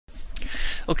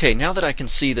Okay, now that I can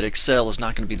see that Excel is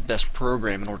not going to be the best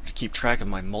program in order to keep track of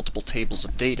my multiple tables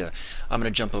of data, I'm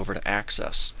going to jump over to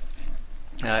Access.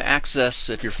 Access,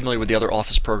 if you're familiar with the other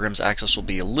Office programs, Access will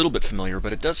be a little bit familiar,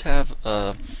 but it does have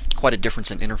quite a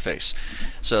difference in interface,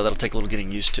 so that'll take a little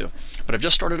getting used to. But I've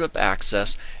just started up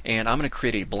Access, and I'm going to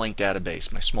create a blank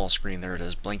database. My small screen, there it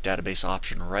is, blank database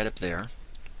option right up there.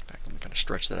 In fact, let me kind of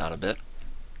stretch that out a bit.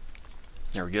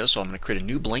 There we go. So I'm going to create a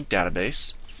new blank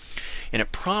database, and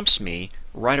it prompts me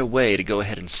right away to go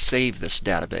ahead and save this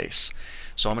database.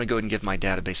 So I'm going to go ahead and give my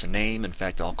database a name. In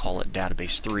fact, I'll call it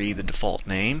Database 3, the default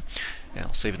name, and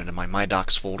I'll save it into my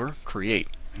Docs folder, Create.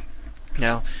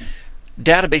 Now,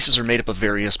 databases are made up of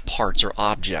various parts or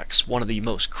objects. One of the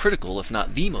most critical, if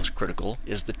not the most critical,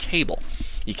 is the table.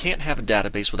 You can't have a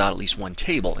database without at least one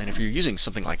table, and if you're using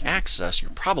something like Access,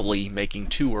 you're probably making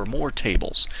 2 or more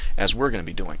tables, as we're going to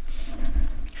be doing.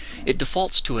 It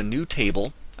defaults to a new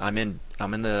table. I'm in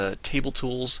the Table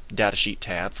Tools Datasheet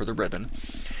tab for the ribbon,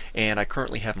 and I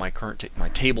currently have my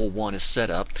Table 1 is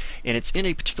set up, and it's in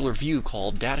a particular view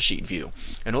called Datasheet View.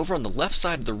 And over on the left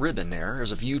side of the ribbon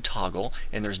there's a View toggle,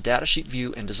 and there's Datasheet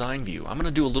View and Design View. I'm going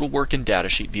to do a little work in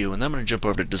Datasheet View, and then I'm going to jump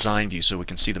over to Design View so we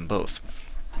can see them both.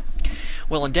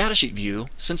 Well, in Datasheet View,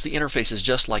 since the interface is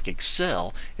just like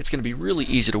Excel, it's going to be really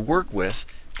easy to work with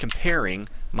comparing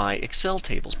my Excel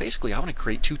tables. Basically, I want to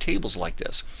create 2 tables like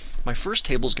this. My first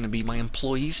table is going to be my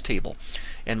employees table,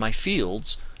 and my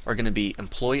fields are going to be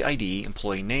employee ID,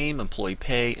 employee name, employee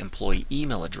pay, employee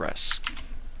email address.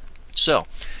 So,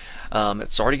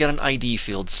 it's already got an ID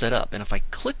field set up, and if I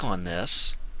click on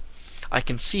this, I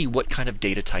can see what kind of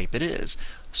data type it is.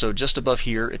 So just above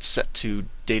here, it's set to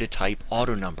data type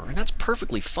auto number, and that's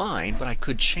perfectly fine, but I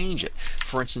could change it.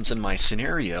 For instance, in my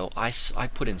scenario, I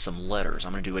put in some letters.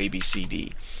 I'm going to do A, B, C,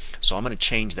 D. So I'm going to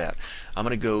change that. I'm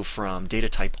going to go from data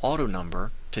type auto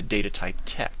number to data type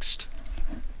text.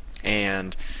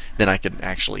 And then I could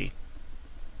actually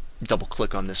double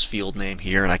click on this field name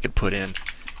here, and I could put in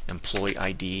employee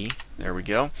ID. There we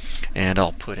go. And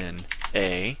I'll put in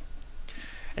A.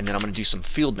 And then I'm going to do some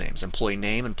field names: employee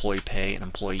name, employee pay, and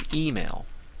employee email.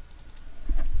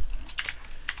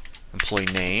 Employee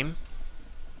name,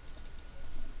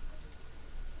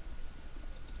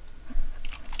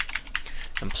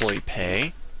 employee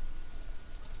pay,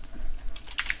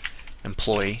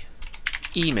 employee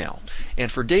email.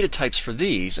 And for data types for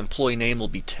these, employee name will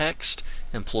be text,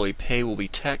 employee pay will be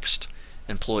text,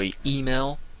 employee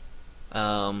email,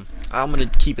 I'm going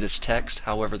to keep it as text.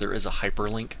 However, there is a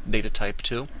hyperlink data type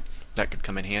too. That could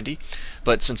come in handy.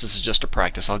 But since this is just a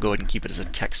practice, I'll go ahead and keep it as a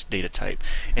text data type.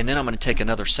 And then I'm going to take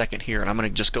another second here, and I'm going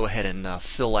to just go ahead and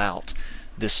fill out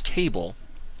this table.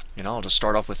 You know, I'll just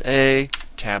start off with A,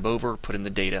 tab over, put in the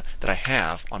data that I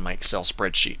have on my Excel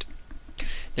spreadsheet.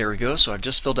 There we go. So I've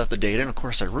just filled out the data, and of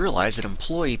course I realize that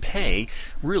employee pay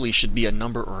really should be a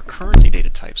number or a currency data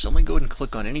type. So I'm going to go ahead and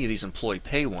click on any of these employee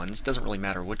pay ones. Doesn't really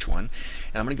matter which one.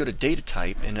 And I'm going to go to data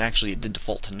type, and actually it did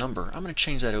default to number. I'm going to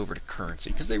change that over to currency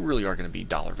because they really are going to be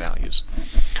dollar values.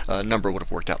 Number would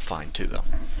have worked out fine too, though.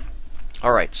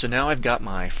 Alright, so now I've got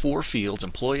my 4 fields: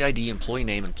 employee ID, employee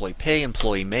name, employee pay,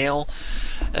 employee mail,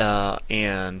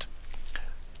 and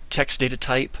text data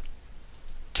type,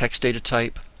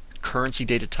 currency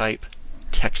data type,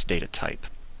 text data type.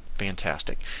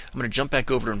 Fantastic. I'm going to jump back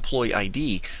over to employee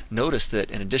ID. Notice that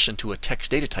in addition to a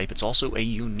text data type, it's also a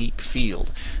unique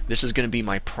field. This is going to be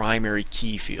my primary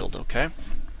key field, okay?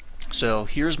 So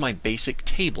here's my basic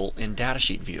table in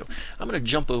Datasheet View. I'm going to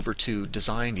jump over to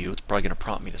Design View. It's probably going to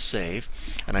prompt me to save,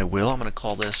 and I will. I'm going to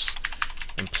call this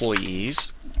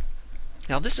Employees.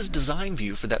 Now this is Design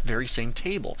View for that very same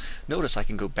table. Notice I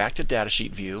can go back to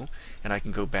Datasheet View, and I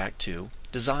can go back to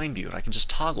Design View, and I can just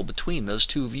toggle between those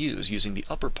 2 views using the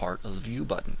upper part of the View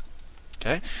button.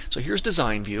 Okay, so here's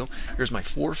Design View. Here's my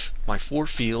four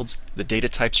fields. The data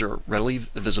types are readily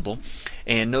visible,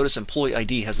 and notice Employee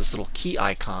ID has this little key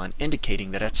icon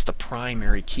indicating that that's the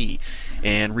primary key.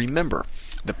 And remember,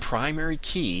 the primary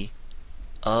key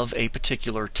of a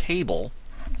particular table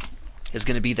is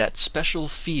going to be that special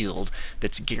field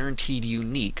that's guaranteed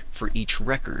unique for each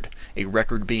record, a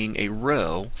record being a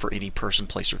row for any person,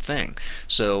 place, or thing.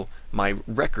 So my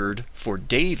record for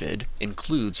David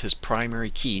includes his primary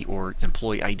key or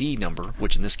employee ID number,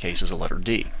 which in this case is a letter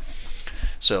D.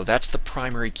 So that's the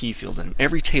primary key field. In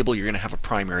every table you're going to have a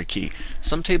primary key.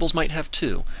 Some tables might have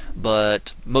 2,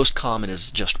 but most common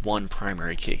is just 1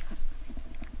 primary key.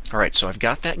 Alright, so I've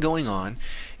got that going on,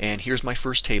 and here's my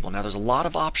first table. Now there's a lot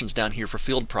of options down here for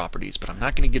field properties, but I'm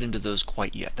not going to get into those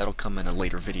quite yet. That'll come in a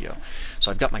later video. So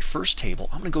I've got my first table.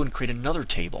 I'm going to go and create another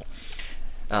table.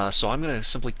 So I'm going to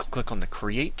simply click on the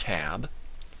Create tab,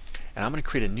 and I'm going to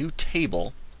create a new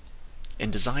table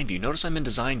in Design View. Notice I'm in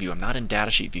Design View, I'm not in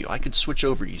Datasheet View. I could switch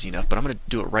over easy enough, but I'm going to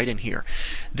do it right in here.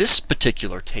 This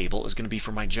particular table is going to be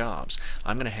for my jobs.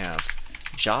 I'm going to have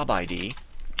job ID.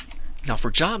 Now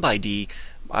for job ID,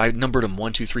 I numbered them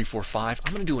 1, 2, 3, 4, 5.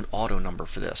 I'm going to do an auto number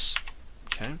for this.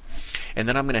 Okay, and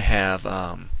then I'm going to have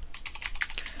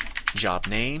job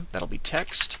name, that'll be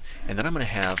text, and then I'm going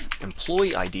to have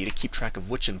employee ID to keep track of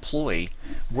which employee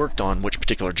worked on which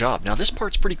particular job. Now this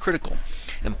part's pretty critical.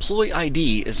 Employee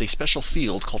ID is a special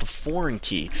field called a foreign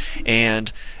key,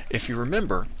 and if you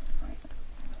remember,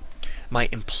 my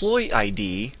employee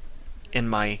ID in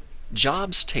my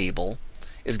jobs table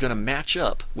is going to match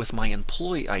up with my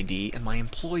employee ID in my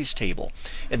employees table.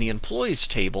 In the employees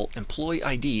table, employee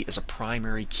ID is a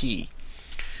primary key.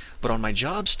 But on my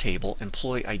jobs table,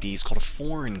 employee ID is called a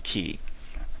foreign key.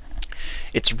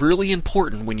 It's really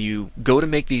important when you go to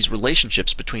make these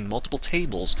relationships between multiple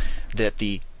tables that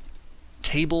the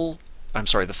field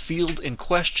in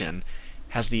question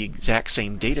has the exact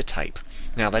same data type.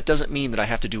 Now that doesn't mean that I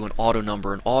have to do an auto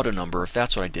number and auto number if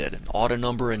that's what I did. An auto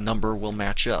number and number will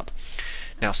match up.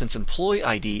 Now since employee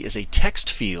ID is a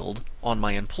text field on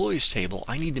my employees table,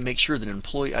 I need to make sure that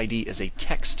employee ID is a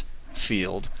text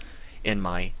field in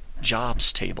my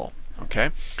jobs table.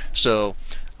 Okay, so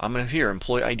I'm going to here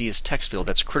employee ID is text field.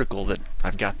 That's critical that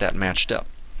I've got that matched up.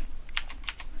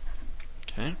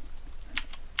 Okay,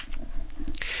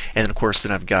 and then of course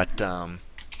then I've got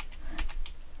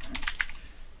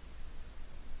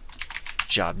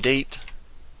job date.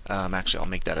 Actually, I'll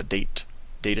make that a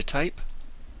data type.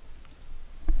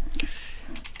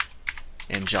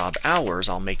 And job hours,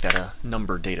 I'll make that a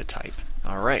number data type.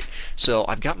 Alright, so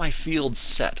I've got my fields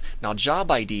set. Now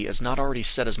job ID is not already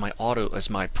set as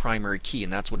my primary key,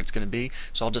 and that's what it's going to be.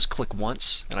 So I'll just click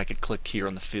once, and I could click here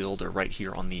on the field or right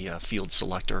here on the field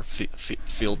selector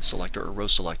or row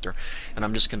selector, and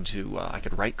I'm just going to I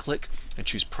could right click and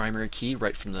choose primary key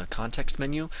right from the context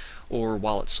menu, or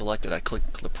while it's selected I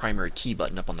click the primary key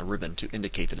button up on the ribbon to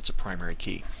indicate that it's a primary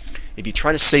key. If you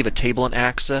try to save a table in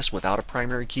Access without a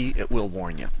primary key, it will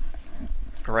warn you.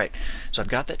 Alright, so I've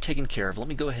got that taken care of. Let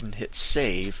me go ahead and hit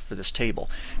Save for this table.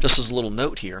 Just as a little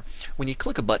note here, when you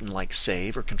click a button like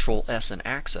Save or Control S in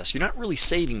Access, you're not really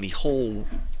saving the whole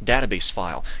database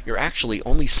file. You're actually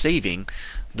only saving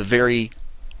the very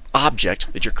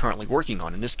object that you're currently working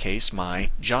on. In this case, my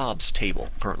jobs table,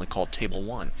 currently called Table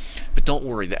 1. But don't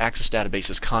worry, the Access database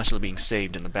is constantly being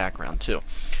saved in the background too.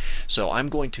 So I'm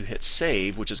going to hit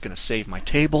Save, which is going to save my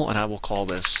table, and I will call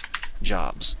this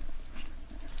Jobs.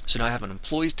 So now I have an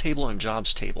employees table and a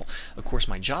jobs table. Of course,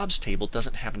 my jobs table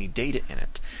doesn't have any data in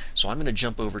it. So I'm going to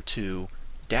jump over to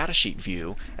Datasheet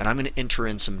View, and I'm going to enter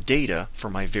in some data for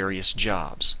my various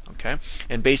jobs. Okay?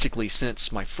 And basically,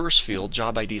 since my first field,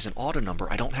 job ID, is an auto number,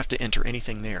 I don't have to enter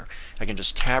anything there. I can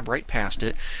just tab right past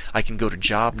it. I can go to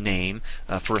job name.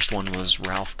 First one was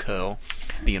Ralph Coe.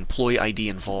 The employee ID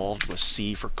involved was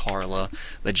C for Carla.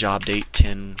 The job date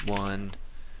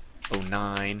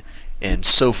 10/1/09. And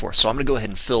so forth. So I'm going to go ahead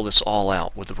and fill this all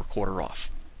out with the recorder off.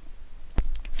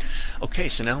 Okay,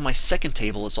 so now my second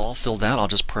table is all filled out. I'll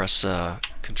just press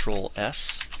Control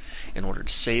S in order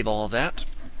to save all of that.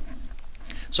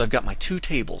 So I've got my two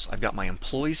tables. I've got my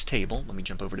employees table. Let me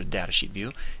jump over to Datasheet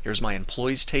View. Here's my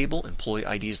employees table. Employee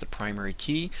ID is the primary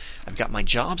key. I've got my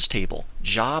jobs table.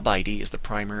 Job ID is the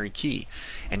primary key.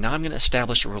 And now I'm going to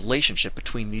establish a relationship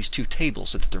between these two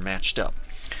tables so that they're matched up.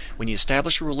 When you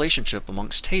establish a relationship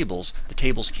amongst tables, the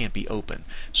tables can't be open.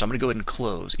 So I'm going to go ahead and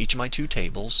close each of my two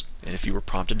tables, and if you were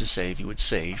prompted to save, you would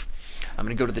save. I'm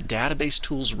going to go to the Database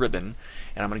Tools ribbon,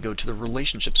 and I'm going to go to the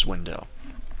Relationships window.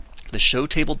 The Show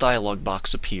Table dialog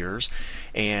box appears,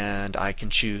 and I can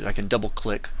double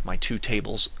click my two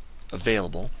tables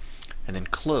available, and then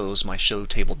close my Show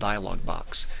Table dialog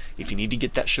box. If you need to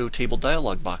get that Show Table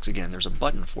dialog box again, there's a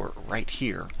button for it right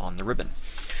here on the ribbon.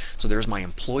 So there's my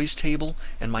employees table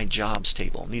and my jobs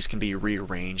table. And these can be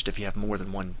rearranged if you have more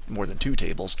than two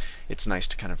tables. It's nice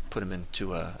to kind of put them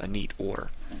into a neat order.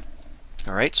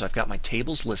 Alright, so I've got my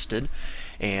tables listed,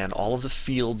 and all of the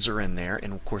fields are in there,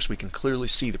 and of course we can clearly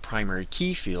see the primary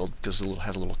key field because it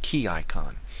has a little key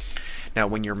icon. Now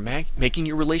when you're making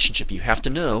your relationship, you have to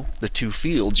know the two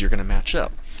fields you're going to match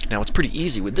up. Now it's pretty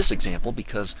easy with this example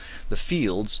because the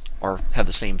fields have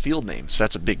the same field name, so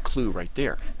that's a big clue right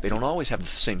there. They don't always have the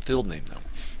same field name though.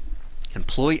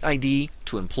 Employee ID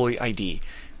to employee ID,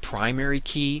 primary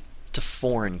key to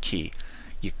foreign key.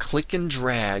 You click and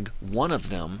drag one of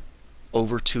them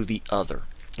over to the other,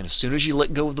 and as soon as you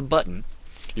let go of the button,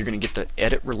 you're going to get the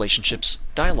Edit Relationships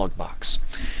dialog box.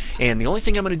 And the only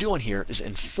thing I'm going to do on here is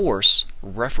enforce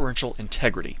referential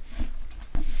integrity.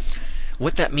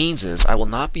 What that means is I will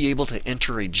not be able to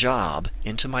enter a job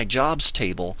into my jobs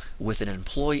table with an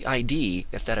employee ID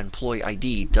if that employee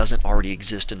ID doesn't already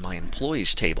exist in my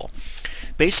employees table.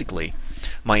 Basically,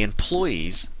 my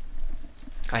employees,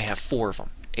 I have 4 of them.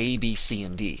 A, B, C,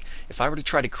 and D. If I were to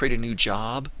try to create a new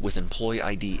job with employee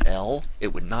ID L,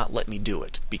 it would not let me do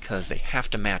it because they have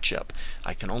to match up.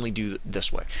 I can only do it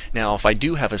this way. Now, if I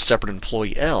do have a separate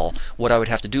employee L, what I would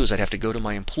have to do is I'd have to go to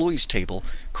my employees table,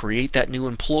 create that new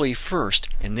employee first,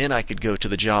 and then I could go to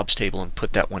the jobs table and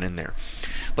put that one in there.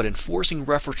 But enforcing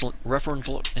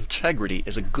referential integrity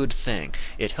is a good thing.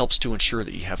 It helps to ensure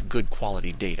that you have good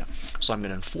quality data. So I'm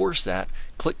going to enforce that,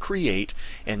 click Create,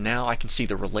 and now I can see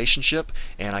the relationship,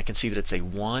 and I can see that it's a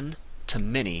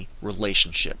one-to-many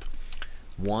relationship.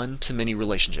 One-to-many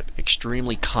relationship,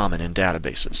 extremely common in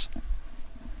databases.